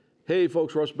Hey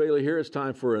folks, Russ Bailey here. It's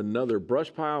time for another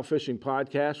Brush Pile Fishing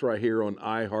podcast right here on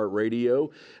iHeartRadio.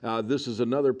 This is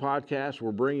another podcast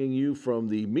we're bringing you from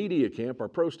the media camp, our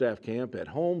pro staff camp at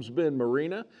Holmes Bend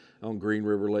Marina on Green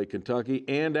River Lake, Kentucky.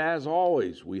 And as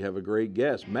always, we have a great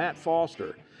guest, Matt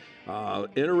Foster.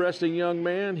 Interesting young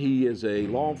man. He is a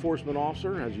law enforcement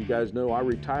officer. As you guys know, I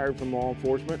retired from law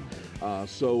enforcement.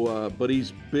 But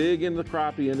he's big in the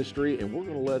crappie industry, and we're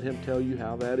going to let him tell you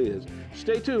how that is.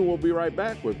 Stay tuned. We'll be right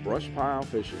back with Brush Pile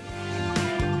Fishing.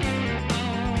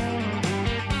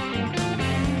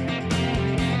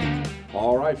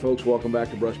 All right, folks, welcome back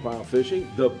to Brush Pile Fishing,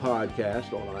 the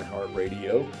podcast on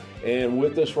iHeartRadio. And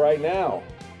with us right now,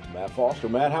 Matt Foster.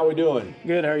 Matt, how we doing?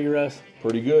 Good. How are you, Russ?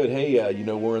 Pretty good. Hey,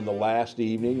 we're in the last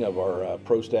evening of our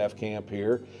pro staff camp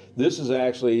here. This is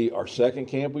actually our second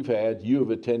camp we've had. You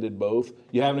have attended both.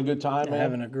 You having a good time, man?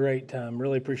 Having a great time.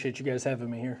 Really appreciate you guys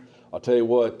having me here. I'll tell you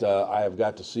what, I have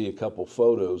got to see a couple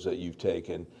photos that you've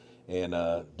taken. And,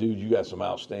 dude, you got some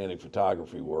outstanding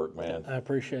photography work, man. I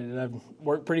appreciate it. I've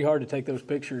worked pretty hard to take those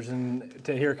pictures, and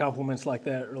to hear compliments like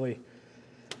that really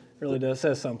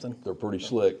says something. They're pretty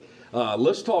slick.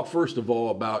 Let's talk first of all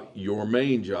about your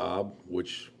main job,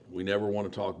 which we never want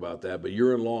to talk about that, but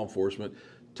you're in law enforcement.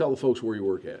 Tell the folks where you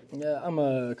work at. Yeah, I'm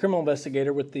a criminal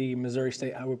investigator with the Missouri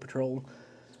State Highway Patrol.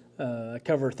 I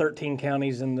cover 13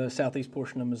 counties in the southeast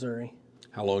portion of Missouri.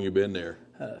 How long you been there?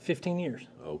 15 years.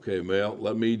 Okay, Mel,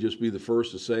 let me just be the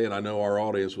first to say, and I know our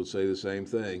audience would say the same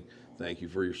thing, thank you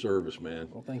for your service, man.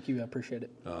 Well, thank you. I appreciate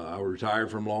it. I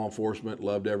retired from law enforcement,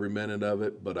 loved every minute of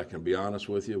it, but I can be honest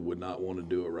with you, would not want to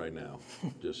do it right now.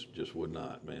 just would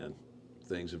not, man.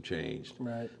 Things have changed.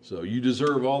 Right. So you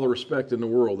deserve all the respect in the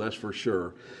world, that's for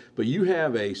sure. But you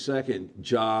have a second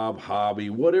job, hobby,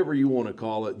 whatever you want to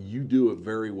call it. You do it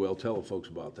very well. Tell the folks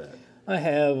about that. I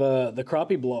have the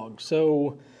Crappie Blog.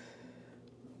 So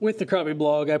with the Crappie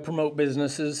Blog, I promote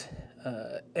businesses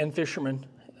and fishermen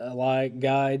like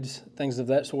guides, things of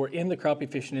that sort in the crappie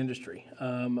fishing industry.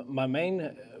 My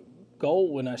main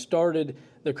goal when I started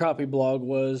the Crappie Blog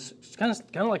was kind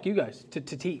of like you guys, to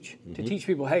teach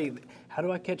people, hey, how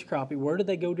do I catch crappie? Where do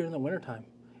they go during the wintertime?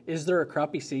 Is there a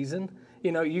crappie season?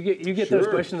 You know, you get those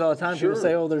questions all the time. People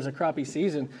say, oh, there's a crappie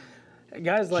season.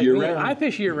 Guys like me, I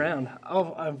fish year round.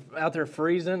 I'm out there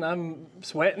freezing. I'm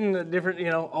sweating,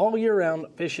 all year round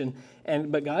fishing.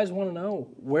 But guys want to know,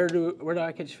 where do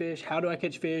I catch fish? How do I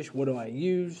catch fish? What do I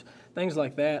use? Things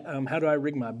like that. How do I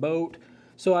rig my boat?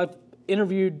 So I've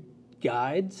interviewed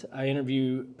guides. I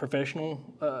interview professional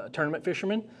tournament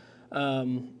fishermen.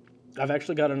 I've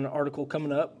actually got an article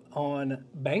coming up on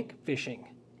bank fishing.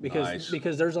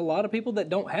 Because there's a lot of people that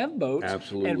don't have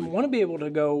boats and want to be able to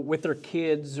go with their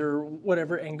kids or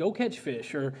whatever and go catch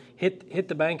fish or hit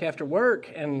the bank after work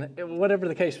and whatever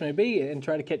the case may be and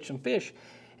try to catch some fish.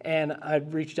 And I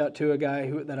reached out to a guy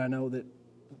that I know that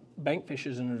bank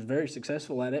fishes and is very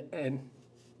successful at it and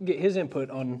get his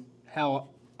input on how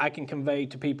I can convey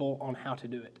to people on how to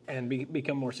do it and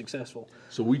become more successful.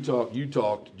 So you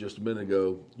talked just a minute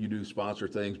ago, you do sponsor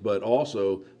things, but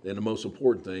also, and the most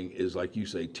important thing is, like you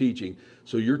say, teaching.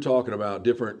 So you're talking about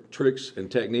different tricks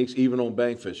and techniques, even on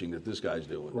bank fishing, that this guy's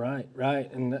doing.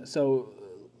 Right. And so,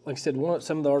 like I said,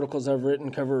 some of the articles I've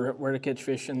written cover where to catch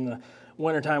fish in the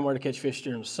wintertime, where to catch fish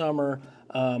during the summer,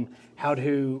 how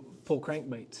to pull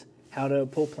crankbaits, how to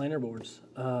pull planer boards,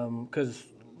 because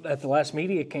at the last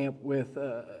media camp with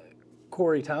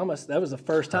Corey Thomas, that was the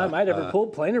first time I'd ever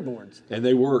pulled planer boards. And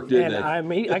they worked, didn't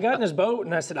they? I got in his boat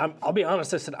and I said, I'll be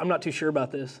honest, I said, I'm not too sure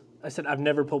about this. I said, I've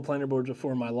never pulled planer boards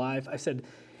before in my life. I said,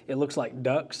 it looks like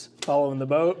ducks following the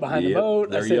boat, behind the boat.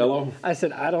 They're yellow. I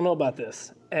said, I don't know about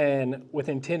this. And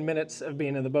within 10 minutes of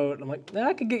being in the boat, I'm like,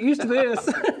 I could get used to this.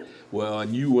 Well,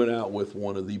 and you went out with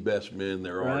one of the best men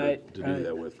there are to do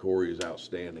that with. Corey is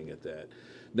outstanding at that.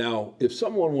 Now, if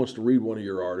someone wants to read one of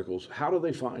your articles, how do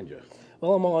they find you?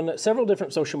 Well, I'm on several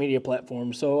different social media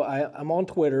platforms. So I'm on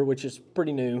Twitter, which is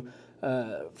pretty new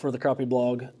for the Crappie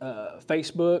Blog,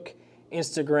 Facebook,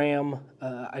 Instagram,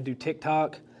 I do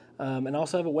TikTok, and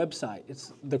also have a website.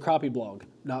 It's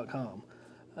thecrappieblog.com.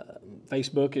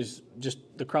 Facebook is just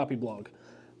the Crappie Blog.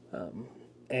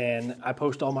 And I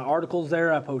post all my articles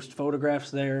there. I post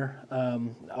photographs there. I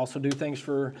also do things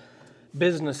for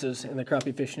businesses in the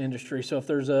crappie fishing industry. So if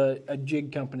there's a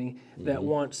jig company that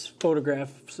wants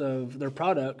photographs of their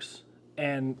products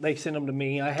and they send them to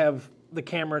me, I have the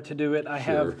camera to do it. I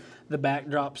have the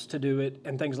backdrops to do it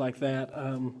and things like that.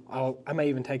 I may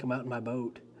even take them out in my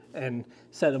boat and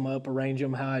set them up, arrange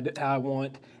them how I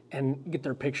want, and get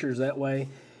their pictures that way.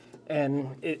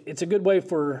 And it's a good way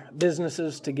for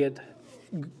businesses to get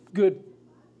good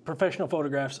professional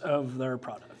photographs of their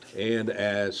product. And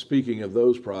as speaking of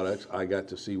those products, I got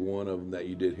to see one of them that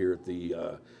you did here at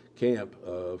the camp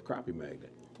of crappie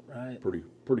magnet. Right.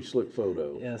 Pretty slick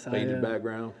photo. Yes, Painted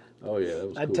background. Oh yeah, that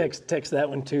was I'd cool. text that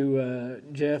one to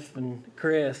Jeff and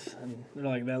Chris, and they're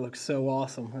like, "That looks so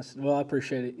awesome." I said, "Well, I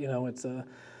appreciate it. You know, it's one of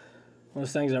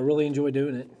those things I really enjoy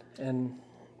doing it." And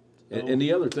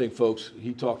the other thing, folks,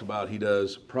 he talked about he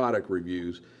does product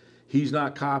reviews. He's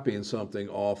not copying something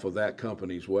off of that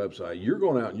company's website. You're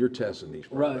going out and you're testing these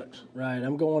products. Right.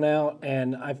 I'm going out,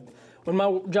 and when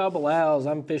my job allows,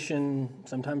 I'm fishing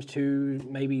sometimes 2,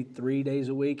 maybe 3 days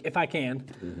a week if I can,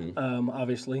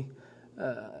 obviously.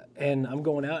 And I'm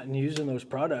going out and using those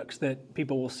products that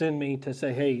people will send me to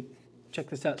say, "Hey, check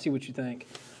this out, see what you think."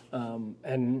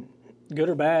 And good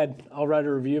or bad, I'll write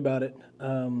a review about it.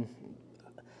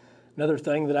 Another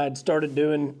thing that I'd started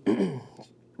doing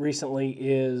recently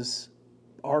is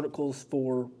articles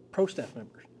for pro staff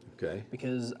members. Okay.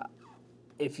 Because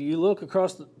if you look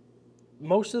across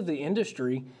most of the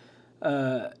industry,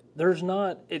 there's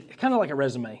not, it's kind of like a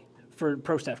resume for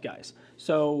pro staff guys.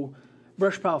 So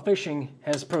brush pile fishing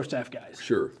has pro staff guys.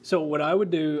 Sure. So what I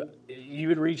would do, you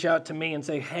would reach out to me and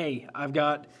say, "Hey, I've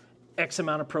got X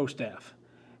amount of pro staff.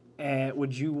 And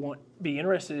would you be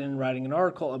interested in writing an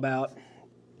article about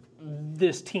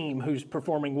this team who's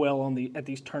performing well at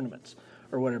these tournaments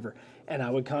or whatever?" And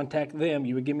I would contact them.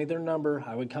 You would give me their number.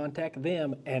 I would contact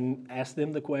them and ask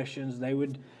them the questions. They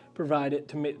would provide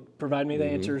me the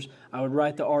answers. I would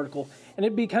write the article, and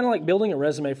it'd be kind of like building a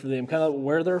resume for them, kind of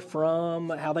where they're from,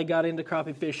 how they got into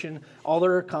crappie fishing, all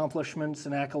their accomplishments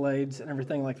and accolades and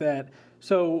everything like that.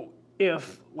 So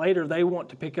if later they want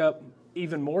to pick up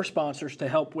even more sponsors to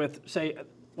help with, say,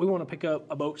 we want to pick up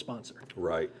a boat sponsor.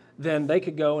 Right. Then they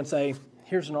could go and say,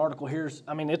 "Here's an article.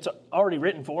 It's already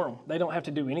written for them. They don't have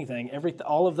to do anything.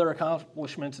 All of their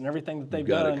accomplishments and everything that they've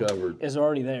got done it covered. is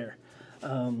already there."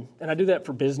 And I do that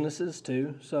for businesses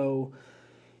too. So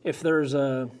if there's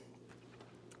I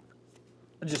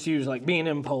just use like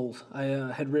B&M Poles. I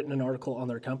had written an article on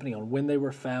their company on when they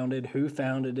were founded, who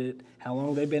founded it, how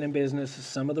long they've been in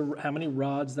business, how many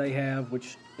rods they have,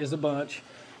 which is a bunch,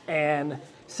 and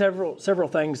several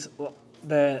things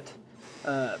that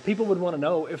people would want to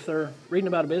know if they're reading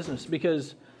about a business.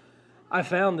 Because I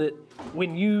found that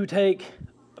when you take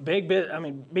a big bit,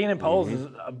 B&M Poles is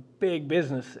a big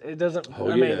business. It doesn't.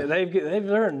 They've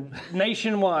learned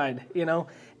nationwide,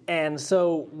 and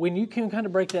so when you can kind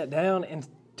of break that down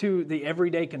into the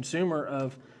everyday consumer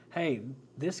of, hey,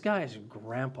 this guy's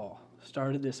grandpa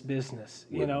started this business,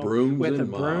 with the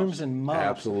brooms and mops.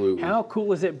 Absolutely. How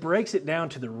cool is it? Breaks it down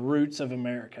to the roots of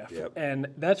America. Yep. And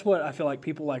that's what I feel like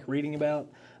people like reading about.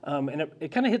 And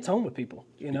it kind of hits home with people,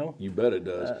 You bet it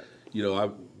does.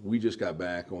 We just got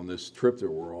back on this trip that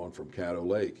we're on from Caddo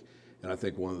Lake. And I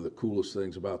think one of the coolest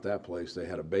things about that place, they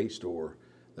had a bait store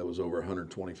that was over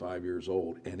 125 years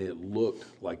old, and it looked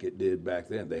like it did back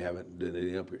then. They haven't done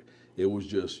any upgrade. It was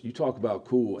just, you talk about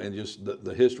cool and just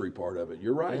the history part of it.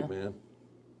 You're right, man.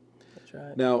 That's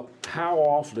right. Now, how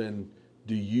often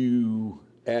do you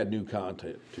add new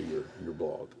content to your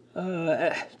blog?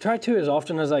 Try to as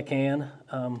often as I can.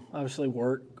 Obviously,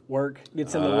 work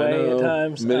gets in the way at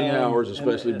times. Many hours,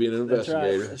 especially being an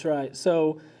investigator. That's right.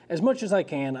 So as much as I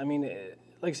can,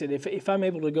 like I said, if I'm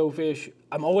able to go fish,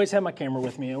 I'm always have my camera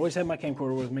with me. I always have my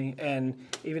camcorder with me. And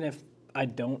even if I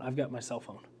don't, I've got my cell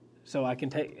phone. So I can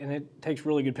take, and it takes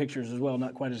really good pictures as well,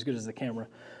 not quite as good as the camera,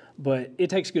 but it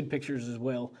takes good pictures as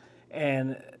well.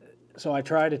 And so I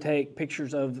try to take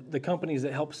pictures of the companies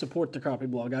that help support the crappie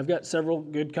blog. I've got several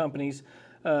good companies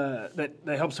that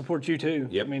they help support you too.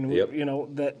 Yep.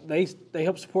 That they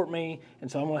help support me, and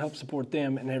so I'm going to help support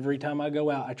them. And every time I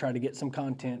go out, I try to get some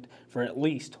content for at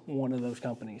least one of those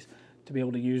companies to be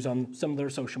able to use on some of their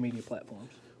social media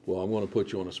platforms. Well, I'm going to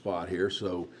put you on a spot here.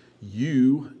 So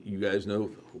you guys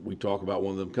know, we talk about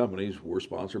one of them companies. We're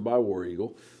sponsored by War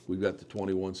Eagle. We've got the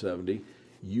 2170.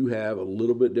 You have a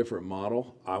little bit different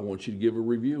model. I want you to give a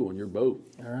review on your boat.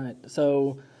 All right.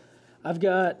 So I've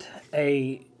got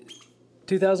a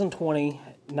 2020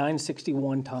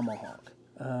 961 Tomahawk.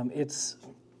 It's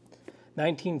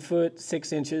 19 foot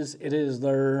 6 inches. It is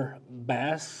their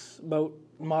bass boat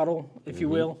model, if you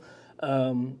will.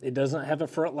 It doesn't have a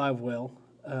front live well.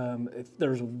 If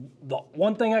there's the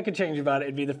one thing I could change about it,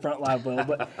 it'd be the front live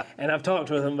well. And I've talked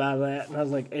with them about that, and I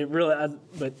was like,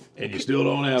 and you still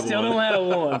don't have one. Still don't have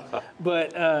one,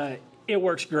 but it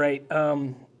works great.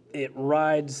 It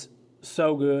rides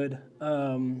so good.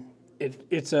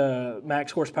 It's a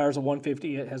max horsepower is a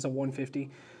 150. It has a 150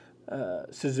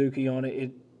 Suzuki on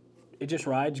it. It just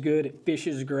rides good. It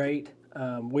fishes great.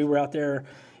 We were out there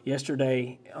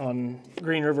yesterday on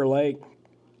Green River Lake,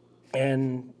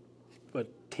 and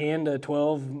 10 to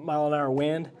 12 mile an hour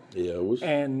wind. Yeah, it was.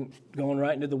 And going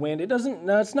right into the wind. It doesn't.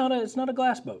 No, it's not a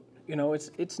glass boat. You know,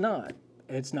 it's not.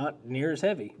 It's not near as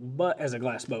heavy, but as a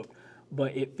glass boat.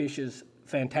 But it fishes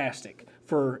fantastic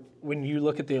for when you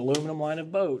look at the aluminum line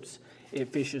of boats.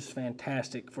 It fishes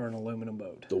fantastic for an aluminum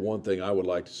boat. The one thing I would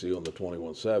like to see on the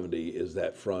 2170 is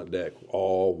that front deck,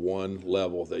 all one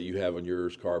level that you have on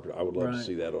yours, carpet. I would love to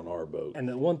see that on our boat. And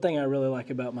the one thing I really like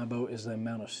about my boat is the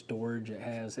amount of storage it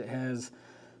has. It has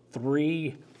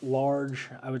 3 large,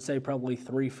 I would say probably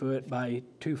 3 foot by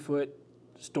 2 foot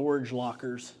storage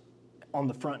lockers on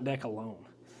the front deck alone.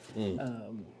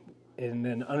 And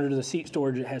then under the seat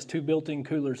storage, it has 2 built-in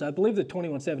coolers. I believe the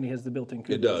 2170 has the built-in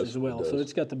coolers as well. So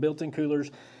it's got the built-in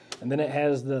coolers, and then it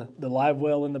has the live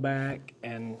well in the back,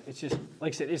 and it's just,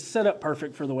 like I said, it's set up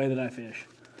perfect for the way that I fish.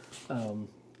 And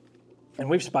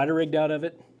we've spider rigged out of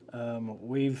it.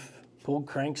 We've pulled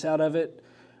cranks out of it,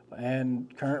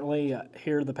 and currently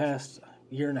here the past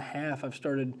year and a half, I've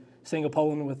started single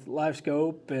poling with live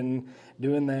scope and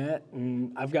doing that.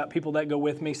 And I've got people that go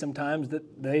with me sometimes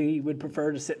that they would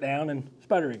prefer to sit down and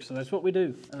spider rig. So that's what we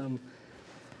do.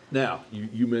 Now,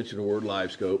 you mentioned the word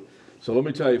live scope. So let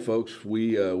me tell you, folks,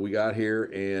 we got here,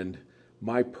 and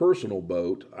my personal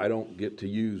boat, I don't get to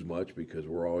use much because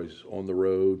we're always on the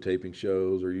road taping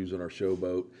shows or using our show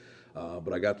boat.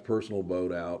 But I got the personal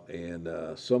boat out, and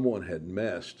someone had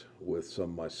messed with some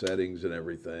of my settings and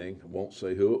everything. I won't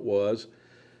say who it was.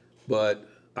 But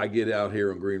I get out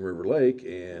here on Green River Lake,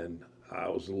 and I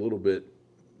was a little bit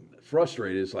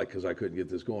frustrated. It's like because I couldn't get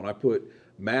this going. I put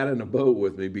Matt in the boat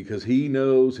with me because he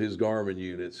knows his Garmin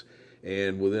units,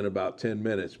 and within about 10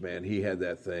 minutes, man, he had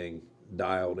that thing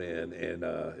dialed in, and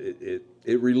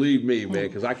it relieved me, man,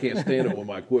 because I can't stand it when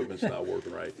my equipment's not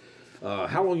working right.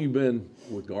 How long you been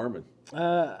with Garmin?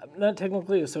 Not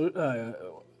technically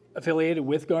affiliated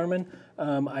with Garmin.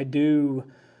 I do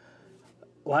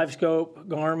LiveScope,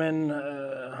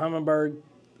 Garmin, Humminbird,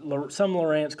 some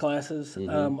Lowrance classes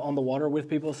on the water with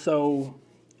people. So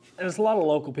there's a lot of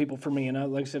local people for me.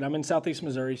 And like I said, I'm in Southeast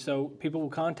Missouri, so people will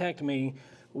contact me.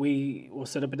 We will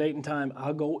set up a date and time.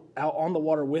 I'll go out on the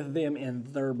water with them in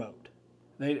their boat.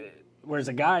 Whereas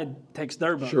a guide takes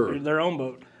their boat, their own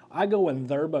boat. I go in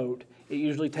their boat. It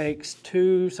usually takes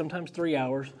 2, sometimes 3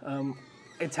 hours.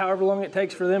 It's however long it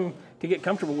takes for them to get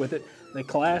comfortable with it. The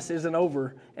class isn't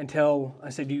over until I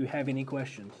say, do you have any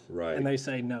questions? Right. And they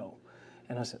say no.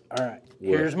 And I said, all right,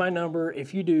 here's my number.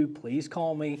 If you do, please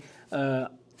call me.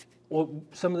 Well,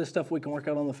 some of this stuff we can work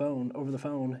out on the phone, over the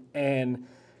phone. And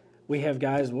we have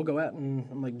guys, we'll go out and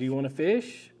I'm like, do you want to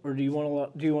fish or do you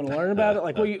want to learn about it?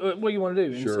 Like, what do you want to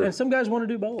do? And some guys want to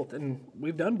do both, and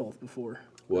we've done both before.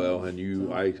 Well,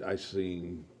 and I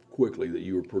seen quickly that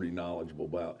you were pretty knowledgeable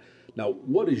about. Now,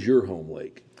 what is your home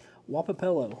lake?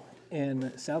 Wappapello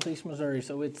in Southeast Missouri.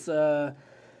 So it's about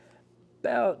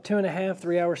 2.5,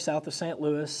 3 hours south of St.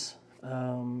 Louis.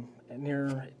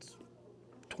 It's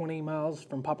 20 miles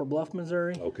from Poplar Bluff,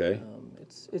 Missouri. Okay.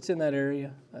 It's in that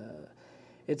area.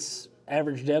 Its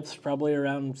average depth is probably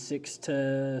around 6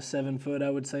 to 7 foot. I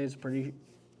would say it's pretty,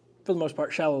 for the most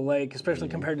part, shallow lake, especially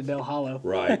compared to Dell Hollow.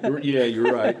 Right. Yeah,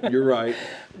 you're right. You're right.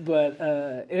 But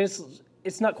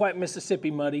it's not quite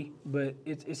Mississippi muddy, but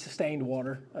it's sustained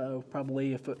water,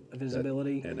 probably a foot of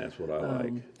visibility. And that's what I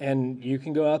like. And you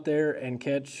can go out there and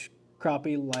catch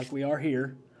crappie like we are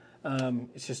here.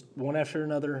 It's just one after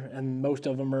another, and most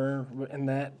of them are in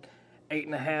that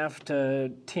 8.5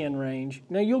 to 10 range.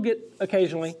 Now you'll get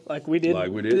occasionally, like we did.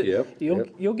 Yep.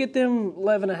 You'll get them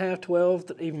 11.5,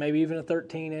 12, even maybe even a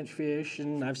 13-inch fish,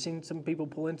 and I've seen some people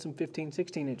pull in some 15,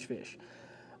 16-inch fish.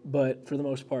 But for the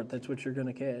most part, that's what you're going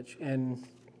to catch, and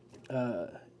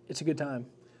it's a good time.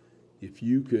 If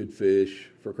you could fish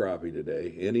for crappie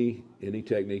today, any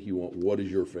technique you want, what is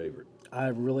your favorite? I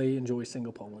really enjoy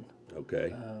single poling.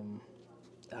 Okay.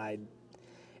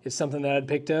 It's something that I'd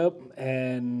picked up,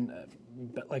 and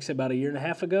like I said, about a year and a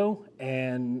half ago,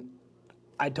 and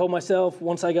I told myself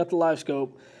once I got the live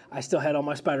scope, I still had all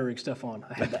my spider rig stuff on.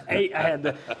 I had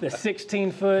the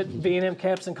 16-foot B&M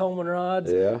caps and Coleman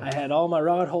rods. Yeah. I had all my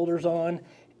rod holders on,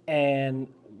 and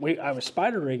I was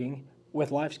spider rigging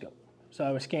with live scope. So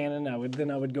I was scanning. I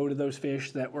would go to those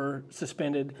fish that were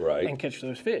suspended and catch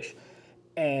those fish.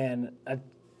 And I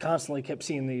constantly kept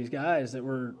seeing these guys that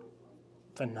were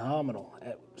phenomenal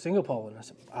at single poling. I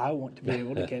said, I want to be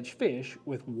able to catch fish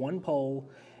with one pole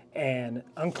and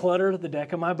unclutter the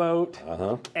deck of my boat.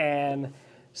 And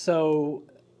so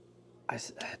I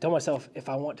told myself, if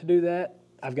I want to do that,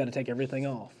 I've got to take everything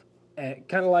off. And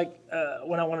kind of like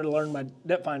when I wanted to learn my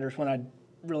depth finders, when I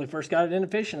really first got into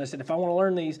fishing, I said, if I want to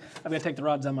learn these, I've got to take the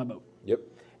rods on my boat. Yep.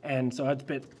 And so I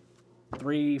spent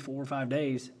 3, 4, 5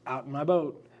 days out in my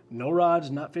boat, no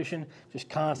rods, not fishing, just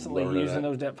constantly using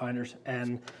those depth finders.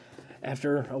 And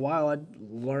after a while, I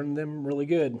learned them really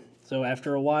good. So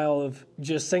after a while of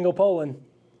just single poling,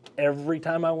 every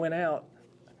time I went out,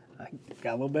 I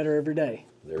got a little better every day.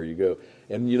 There you go.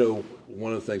 And you know,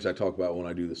 one of the things I talk about when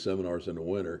I do the seminars in the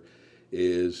winter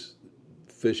is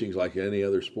fishing's like any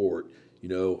other sport. You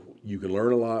know, you can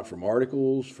learn a lot from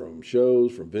articles, from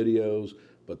shows, from videos,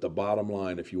 but the bottom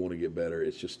line, if you want to get better,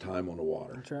 it's just time on the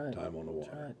water. That's right. Time on the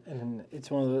water. That's right. And it's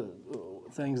one of the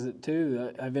things that,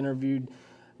 too, I've interviewed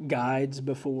guides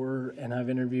before, and I've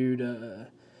interviewed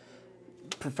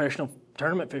professional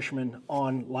tournament fishermen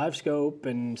on live scope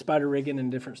and spider rigging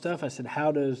and different stuff. I said,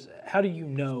 how do you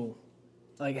know,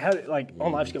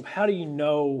 on live scope, how do you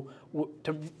know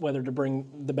whether to bring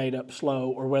the bait up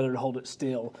slow or whether to hold it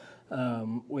still?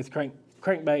 With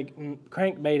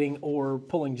crankbaiting or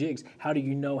pulling jigs, how do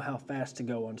you know how fast to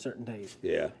go on certain days?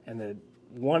 Yeah. And the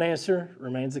one answer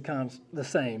remains the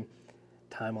same: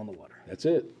 time on the water. That's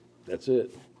it. That's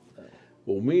it.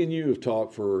 Well, me and you have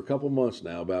talked for a couple months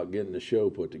now about getting the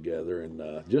show put together, and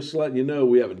just letting you know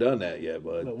we haven't done that yet,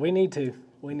 bud. But we need to.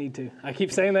 We need to. I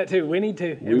keep saying that too. We need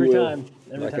to every time.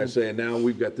 Like I say, now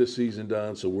we've got this season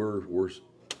done, so we're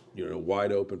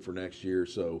wide open for next year.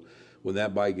 So when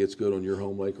that bite gets good on your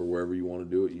home lake or wherever you want to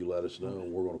do it, you let us know,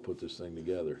 and we're going to put this thing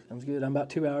together. Sounds good. I'm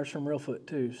about 2 hours from Reelfoot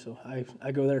too, so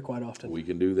I go there quite often. We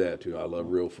can do that too. I love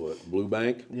Reelfoot. Blue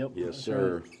Bank? Yep. Yes,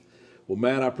 sir. Right. Well,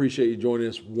 Matt, I appreciate you joining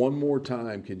us. One more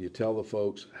time, can you tell the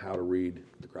folks how to read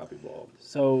the Crappie Blog?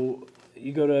 So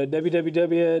you go to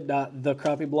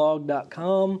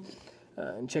www.thecrappieblog.com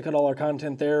and check out all our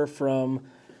content there.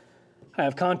 I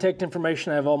have contact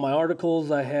information, I have all my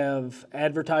articles, I have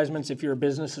advertisements if you're a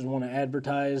business and want to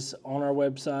advertise on our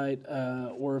website,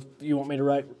 or if you want me to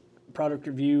write product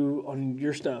review on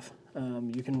your stuff,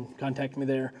 you can contact me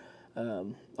there.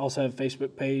 Also have a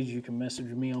Facebook page, you can message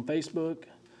me on Facebook.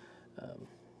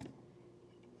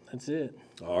 That's it.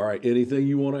 All right. Anything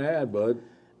you want to add, bud?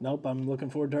 Nope. I'm looking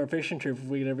forward to our fishing trip if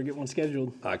we could ever get one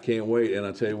scheduled. I can't wait. And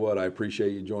I tell you what, I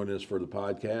appreciate you joining us for the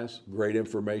podcast. Great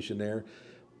information there.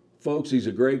 Folks, he's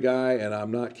a great guy, and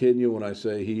I'm not kidding you when I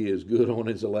say he is good on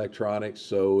his electronics.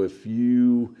 So if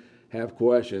you have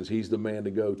questions, he's the man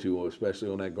to go to, especially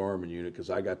on that Garmin unit, because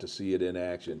I got to see it in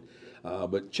action.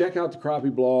 But check out the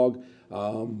Crappie Blog.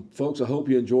 Folks, I hope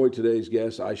you enjoyed today's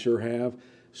guest. I sure have.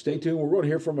 Stay tuned. We're going to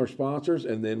hear from our sponsors,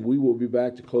 and then we will be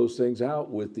back to close things out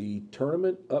with the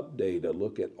tournament update, a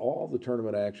look at all the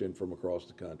tournament action from across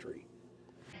the country.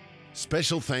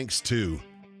 Special thanks to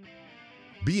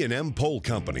B&M Pole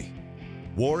Company,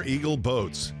 War Eagle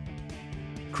Boats,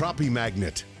 Crappie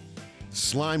Magnet,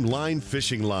 Slime Line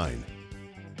Fishing Line,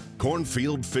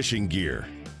 Cornfield Fishing Gear,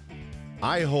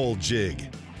 Eye-Hole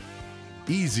Jig,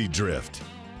 Easy Drift,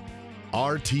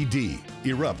 RTD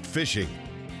Erupt Fishing,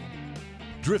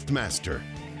 Driftmaster,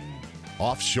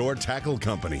 Offshore Tackle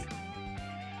Company,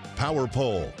 Power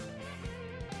Pole,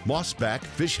 Mossback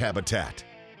Fish Habitat,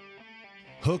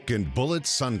 Hook and Bullet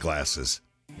Sunglasses,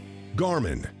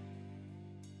 Garmin.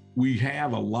 We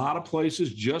have a lot of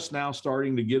places just now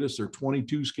starting to get us their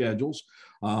 22 schedules.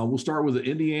 We'll start with the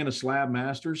Indiana Slab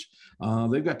Masters.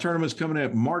 They've got tournaments coming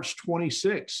at March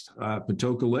 26th,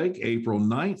 Patoka Lake, April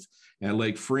 9th at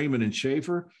Lake Freeman and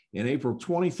Schaefer, and April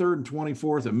 23rd and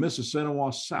 24th at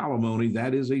Mississinewa Salamone.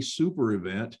 That is a super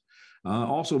event.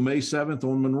 Also May 7th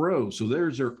on Monroe. So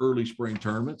there's their early spring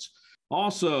tournaments.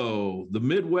 Also, the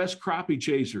Midwest Crappie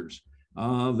Chasers.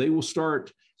 They will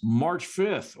start March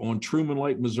 5th on Truman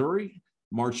Lake, Missouri,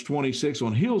 March 26th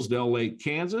on Hillsdale Lake,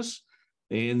 Kansas,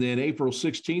 and then April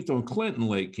 16th on Clinton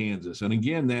Lake, Kansas. And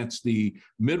again, that's the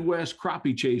Midwest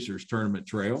Crappie Chasers Tournament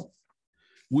Trail.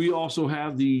 We also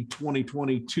have the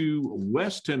 2022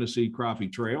 West Tennessee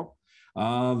Crappie Trail.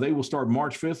 They will start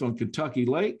March 5th on Kentucky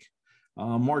Lake.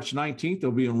 March 19th,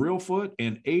 they'll be in Reelfoot,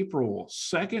 and April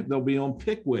 2nd, they'll be on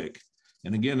Pickwick.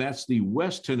 And again, that's the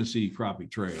West Tennessee Crappie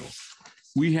Trail.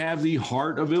 We have the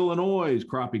Heart of Illinois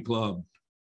Crappie Club.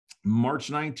 March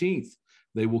 19th,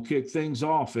 they will kick things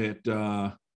off at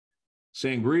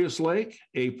Sangrias Lake.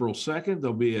 April 2nd,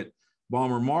 they'll be at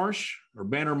Banner Marsh.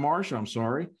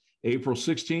 April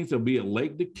 16th, they'll be at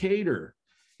Lake Decatur.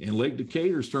 And Lake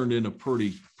Decatur's turned into a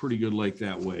pretty good lake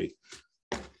that way.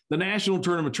 The National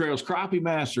Tournament Trails Crappie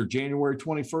Master, January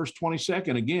 21st,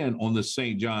 22nd, again on the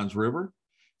St. Johns River.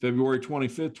 February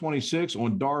 25th, 26th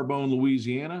on Darbone,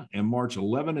 Louisiana, and March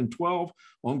 11 and 12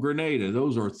 on Grenada.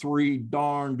 Those are three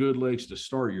darn good lakes to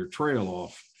start your trail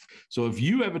off. So if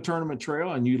you have a tournament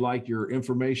trail and you'd like your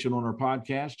information on our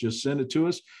podcast, just send it to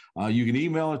us. You can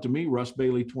email it to me,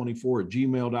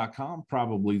 russbailey24@gmail.com,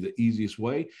 probably the easiest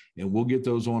way. And we'll get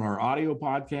those on our audio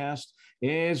podcast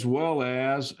as well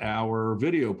as our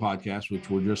video podcast, which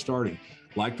we're just starting.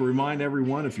 Like to remind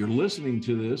everyone, if you're listening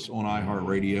to this on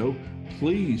iHeartRadio,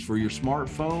 please, for your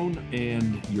smartphone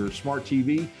and your smart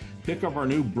TV, pick up our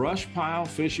new Brush Pile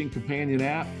Fishing Companion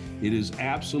app. It is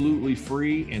absolutely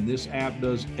free, and this app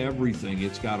does everything.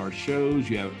 It's got our shows,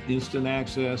 you have instant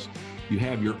access, you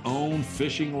have your own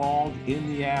fishing log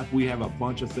in the app. We have a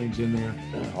bunch of things in there.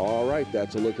 All right,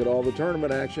 that's a look at all the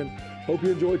tournament action. Hope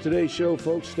you enjoyed today's show,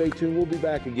 folks. Stay tuned. We'll be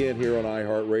back again here on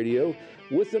iHeartRadio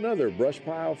with another Brush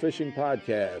Pile Fishing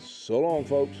podcast. So long,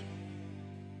 folks.